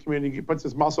intelligence community puts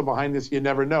its muscle behind this, you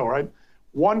never know, right?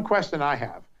 One question I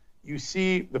have, you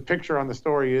see the picture on the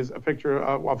story is a picture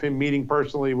of him meeting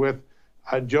personally with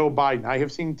Joe Biden. I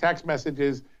have seen text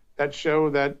messages that show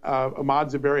that Ahmad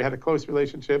Zabari had a close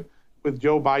relationship with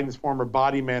Joe Biden's former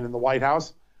body man in the White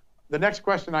House. The next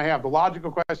question I have, the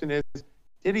logical question is,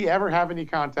 did he ever have any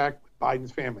contact with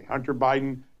Biden's family, Hunter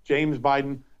Biden, James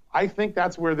Biden? I think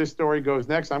that's where this story goes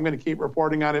next. I'm going to keep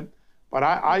reporting on it. But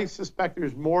I suspect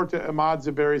there's more to Ahmad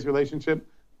Zabari's relationship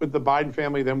with the Biden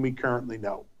family than we currently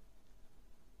know.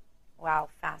 Wow,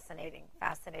 fascinating,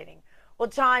 fascinating. Well,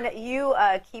 John, you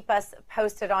keep us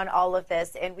posted on all of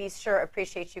this, and we sure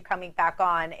appreciate you coming back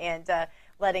on and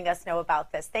letting us know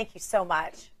about this. Thank you so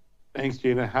much. Thanks,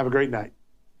 Gina. Have a great night.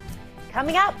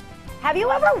 Coming up, have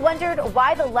you ever wondered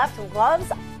why the left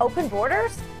loves open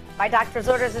borders? My Doctor's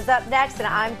Orders is up next, and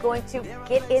I'm going to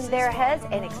get in their heads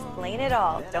and explain it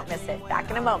all. Don't miss it. Back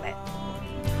in a moment.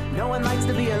 No one likes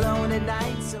to be alone at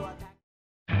night, so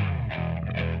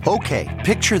Okay,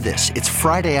 picture this. It's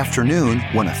Friday afternoon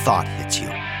when a thought hits you.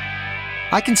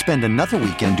 I can spend another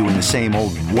weekend doing the same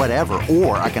old whatever,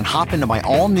 or I can hop into my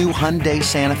all-new Hyundai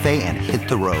Santa Fe and hit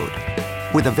the road.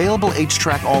 With available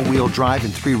H-Track all-wheel drive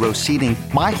and 3-row seating,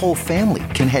 my whole family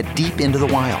can head deep into the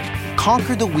wild.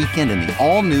 Conquer the weekend in the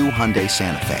all-new Hyundai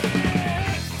Santa Fe.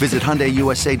 Visit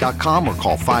HyundaiUSA.com or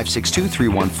call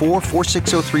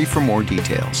 562-314-4603 for more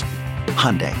details.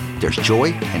 Hyundai, there's joy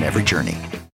in every journey.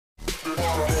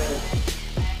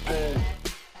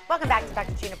 Welcome back to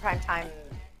Dr. Gina Primetime.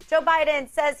 Joe Biden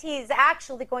says he's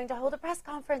actually going to hold a press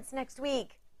conference next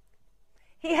week.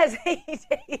 He has 80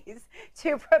 days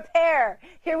to prepare.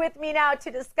 Here with me now to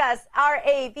discuss our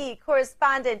AV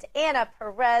correspondent, Anna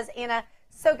Perez. Anna,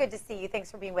 so good to see you.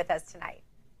 Thanks for being with us tonight.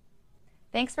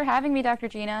 Thanks for having me, Dr.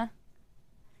 Gina.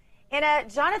 Anna,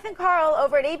 Jonathan Karl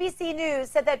over at ABC News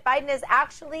said that Biden is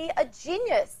actually a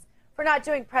genius for not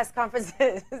doing press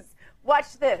conferences.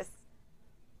 Watch this.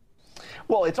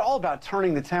 Well, it's all about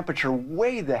turning the temperature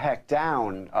way the heck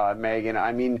down, Megan.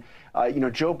 I mean,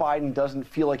 Joe Biden doesn't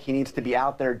feel like he needs to be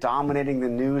out there dominating the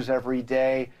news every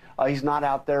day. He's not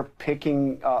out there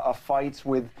picking fights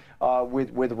with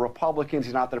Republicans.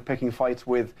 He's not there picking fights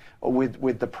with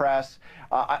the press.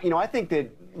 I think that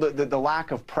the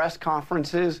lack of press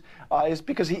conferences is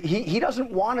because he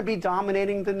doesn't want to be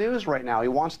dominating the news right now. He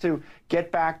wants to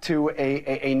get back to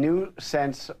a new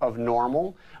sense of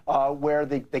normal, where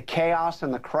the chaos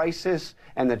and the crisis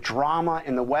and the drama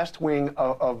in the West Wing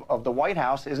of the White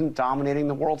House isn't dominating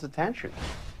the world's attention.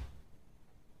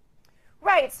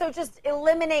 Right, so just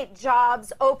eliminate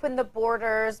jobs, open the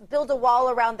borders, build a wall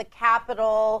around the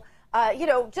Capitol,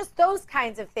 just those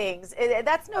kinds of things.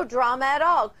 That's no drama at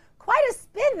all. Quite a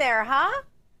spin there, huh?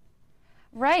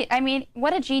 Right. I mean,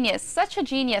 what a genius. Such a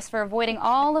genius for avoiding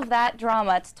all of that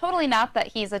drama. It's totally not that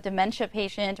he's a dementia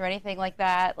patient or anything like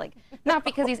that. Like, not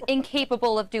because he's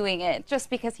incapable of doing it, just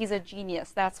because he's a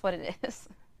genius. That's what it is.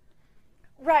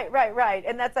 Right.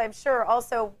 And that's, I'm sure,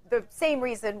 also the same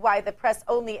reason why the press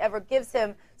only ever gives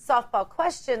him softball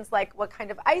questions like what kind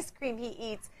of ice cream he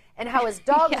eats and how his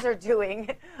dogs are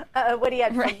doing, what he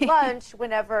had for lunch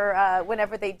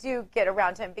whenever they do get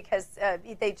around him, because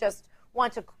they just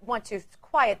want to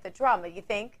quiet the drama, you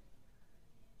think?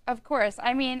 Of course.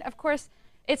 I mean, of course,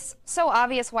 it's so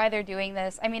obvious why they're doing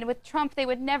this. I mean, with Trump, they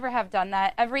would never have done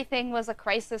that. Everything was a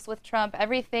crisis with Trump.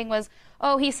 Everything was,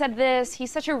 oh, he said this.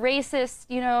 He's such a racist.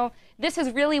 This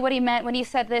is really what he meant when he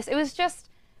said this. It was just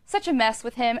such a mess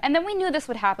with him. And then we knew this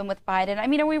would happen with Biden. I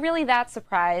mean, are we really that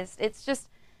surprised? It's just,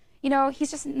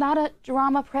 he's just not a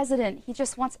drama president. He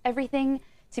just wants everything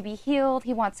to be healed.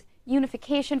 He wants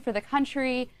unification for the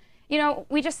country.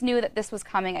 We just knew that this was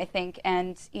coming, I think.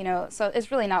 And, so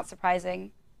it's really not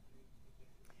surprising.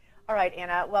 All right,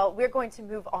 Anna. Well, we're going to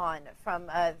move on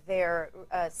from their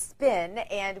spin,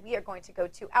 and we are going to go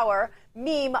to our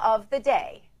meme of the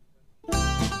day.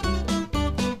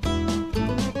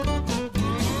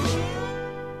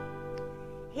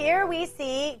 Here we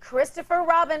see Christopher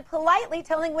Robin politely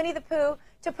telling Winnie the Pooh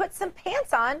to put some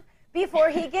pants on before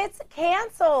he gets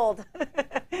canceled.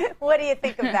 What do you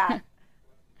think of that?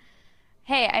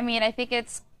 Hey, I mean, I think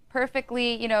it's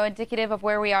perfectly, indicative of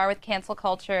where we are with cancel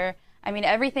culture. I mean,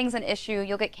 everything's an issue.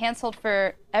 You'll get canceled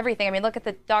for everything. I mean, look at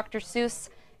the Dr. Seuss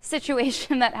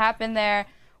situation that happened there.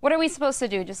 What are we supposed to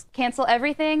do? Just cancel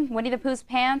everything? Winnie the Pooh's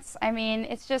pants? I mean,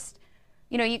 it's just,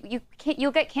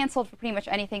 you'll get canceled for pretty much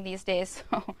anything these days.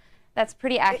 So that's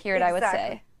pretty accurate, I would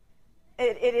say.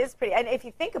 It is pretty. And if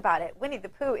you think about it, Winnie the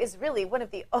Pooh is really one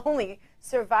of the only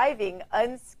surviving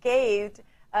unscathed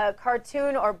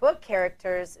cartoon or book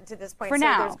characters to this point.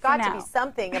 There's got to be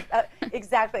something.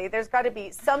 Exactly. There's got to be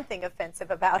something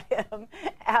offensive about him.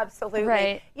 Absolutely.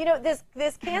 Right.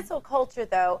 This cancel culture,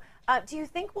 though, do you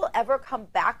think we'll ever come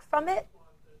back from it?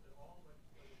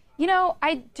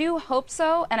 I do hope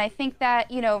so. And I think that,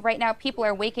 right now people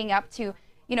are waking up to,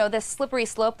 this slippery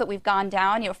slope that we've gone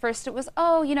down. First it was,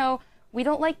 we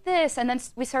don't like this. And then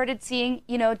we started seeing,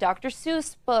 Dr.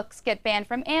 Seuss books get banned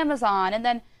from Amazon. And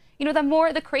then,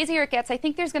 the crazier it gets, I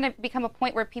think there's going to become a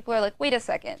point where people are like, wait a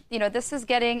second, this is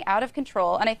getting out of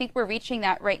control. And I think we're reaching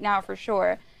that right now for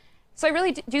sure. So I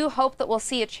really do hope that we'll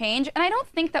see a change. And I don't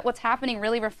think that what's happening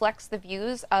really reflects the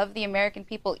views of the American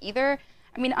people either.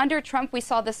 I mean, under Trump, we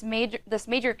saw this major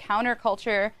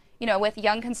counterculture, with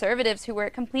young conservatives who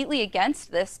were completely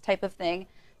against this type of thing.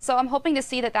 So I'm hoping to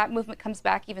see that movement comes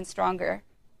back even stronger.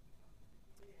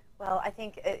 Well, I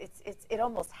think it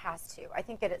almost has to. I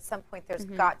think that at some point there's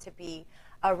got to be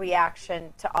a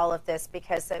reaction to all of this,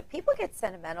 because people get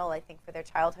sentimental, I think, for their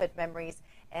childhood memories.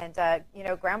 And,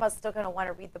 Grandma's still going to want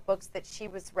to read the books that she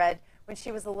was read when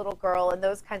she was a little girl and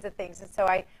those kinds of things. And so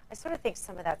I sort of think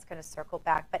some of that's going to circle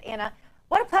back. But, Anna,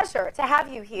 what a pleasure to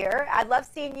have you here. I love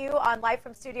seeing you on Live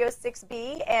from Studio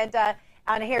 6B and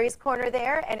on Harry's Corner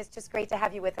there. And it's just great to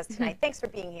have you with us tonight. Thanks for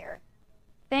being here.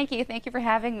 Thank you. Thank you for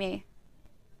having me.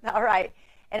 All right.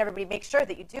 And everybody, make sure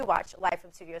that you do watch Live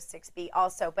from Studio 6B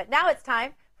also. But now it's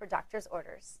time for Doctor's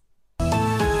Orders.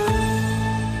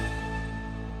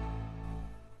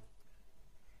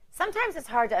 Sometimes it's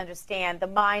hard to understand the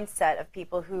mindset of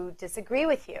people who disagree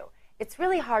with you. It's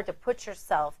really hard to put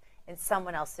yourself in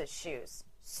someone else's shoes.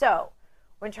 So,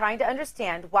 when trying to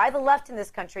understand why the left in this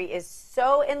country is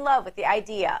so in love with the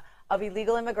idea of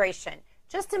illegal immigration,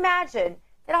 just imagine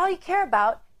that all you care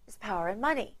about is power and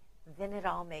money. Then it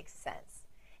all makes sense.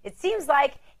 It seems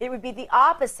like it would be the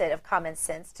opposite of common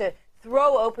sense to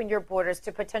throw open your borders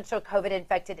to potential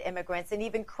COVID-infected immigrants, and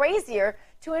even crazier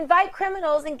to invite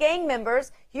criminals and gang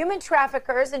members, human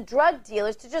traffickers, and drug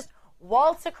dealers to just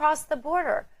waltz across the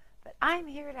border. But I'm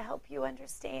here to help you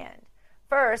understand.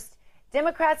 First,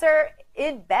 Democrats are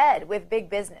in bed with big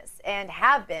business and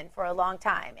have been for a long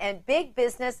time. And big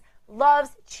business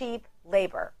loves cheap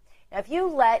labor. Now, if you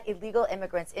let illegal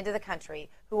immigrants into the country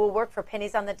who will work for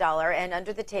pennies on the dollar and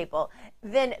under the table,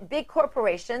 then big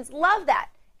corporations love that,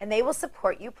 and they will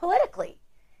support you politically.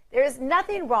 There is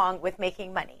nothing wrong with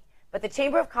making money, but the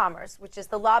Chamber of Commerce, which is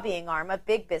the lobbying arm of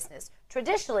big business,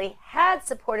 traditionally had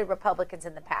supported Republicans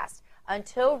in the past,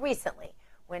 until recently,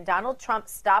 when Donald Trump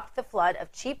stopped the flood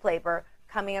of cheap labor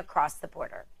coming across the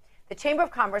border. The Chamber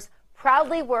of Commerce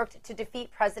proudly worked to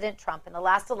defeat President Trump in the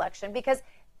last election because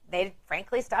they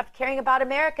frankly stopped caring about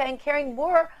America and caring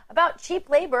more about cheap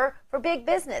labor for big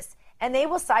business. And they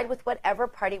will side with whatever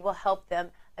party will help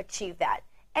them achieve that.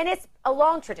 And it's a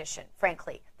long tradition,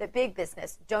 frankly, that big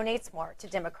business donates more to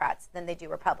Democrats than they do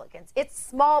Republicans. It's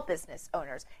small business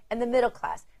owners and the middle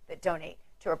class that donate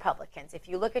to Republicans. If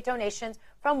you look at donations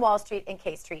from Wall Street and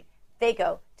K Street, they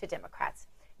go to Democrats.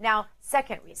 Now,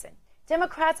 second reason,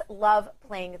 Democrats love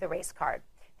playing the race card.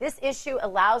 This issue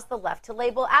allows the left to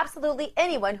label absolutely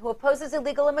anyone who opposes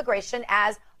illegal immigration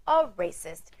as a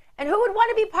racist. And who would want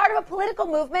to be part of a political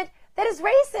movement that is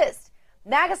racist?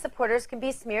 MAGA supporters can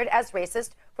be smeared as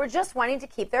racist for just wanting to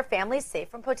keep their families safe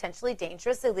from potentially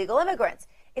dangerous illegal immigrants.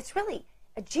 It's really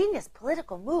a genius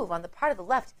political move on the part of the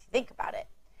left if you think about it.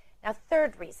 Now,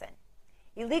 third reason,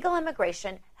 illegal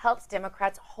immigration helps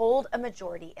Democrats hold a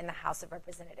majority in the House of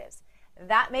Representatives.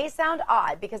 That may sound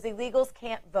odd because illegals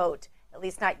can't vote, at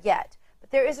least not yet.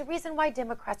 But there is a reason why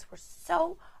Democrats were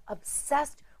so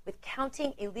obsessed with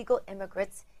counting illegal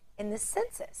immigrants in the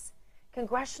census.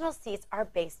 Congressional seats are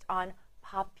based on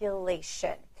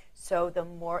population. So the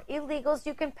more illegals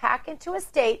you can pack into a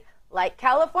state, like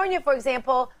California, for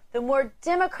example, the more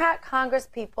Democrat Congress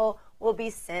people will be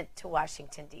sent to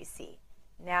Washington, D.C.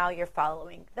 Now you're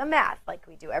following the math like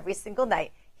we do every single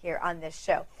night here on this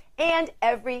show. And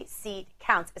every seat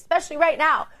counts, especially right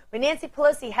now when Nancy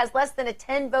Pelosi has less than a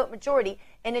 10-vote majority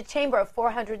in a chamber of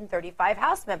 435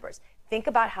 House members. Think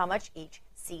about how much each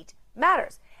seat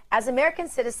matters. As American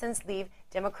citizens leave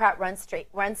Democrat-run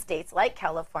states like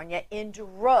California in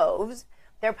droves,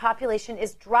 their population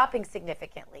is dropping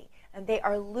significantly, and they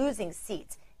are losing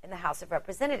seats in the House of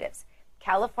Representatives.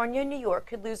 California and New York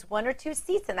could lose 1 or 2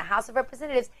 seats in the House of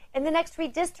Representatives in the next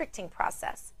redistricting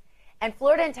process. And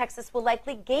Florida and Texas will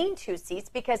likely gain 2 seats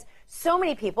because so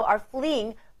many people are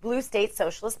fleeing blue state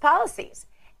socialist policies.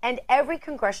 And every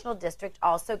congressional district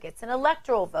also gets an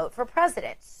electoral vote for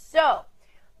president. So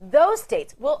those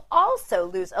states will also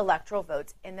lose electoral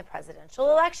votes in the presidential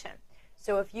election.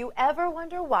 So if you ever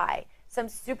wonder why some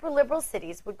super liberal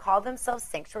cities would call themselves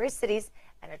sanctuary cities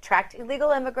and attract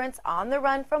illegal immigrants on the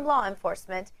run from law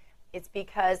enforcement, it's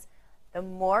because the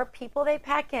more people they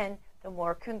pack in, the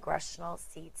more congressional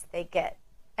seats they get,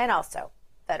 and also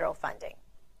federal funding.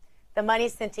 The money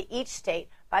sent to each state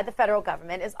by the federal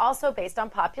government is also based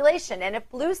on population, and if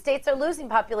blue states are losing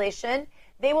population,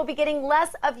 they will be getting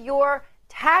less of your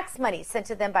tax money sent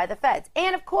to them by the feds.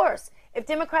 And of course, if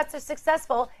Democrats are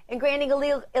successful in granting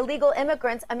illegal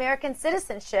immigrants American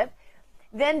citizenship,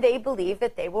 then they believe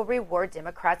that they will reward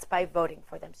Democrats by voting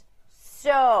for them.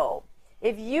 So,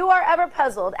 if you are ever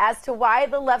puzzled as to why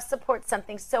the left supports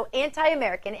something so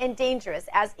anti-American and dangerous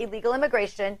as illegal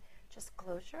immigration, just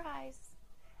close your eyes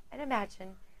and imagine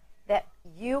that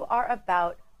you are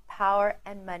about power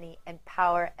and money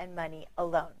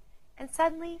alone. And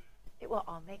suddenly, it will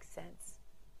all make sense.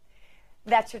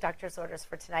 That's your doctor's orders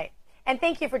for tonight. And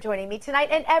thank you for joining me tonight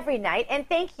and every night. And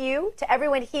thank you to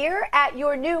everyone here at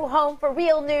your new home for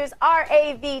Real News,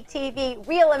 RAV-TV,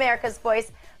 Real America's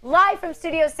Voice. Live from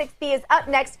Studio 6B is up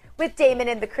next with Damon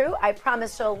and the crew. I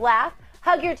promise you'll laugh,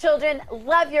 hug your children,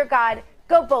 love your God,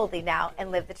 go boldly now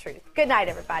and live the truth. Good night,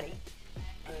 everybody.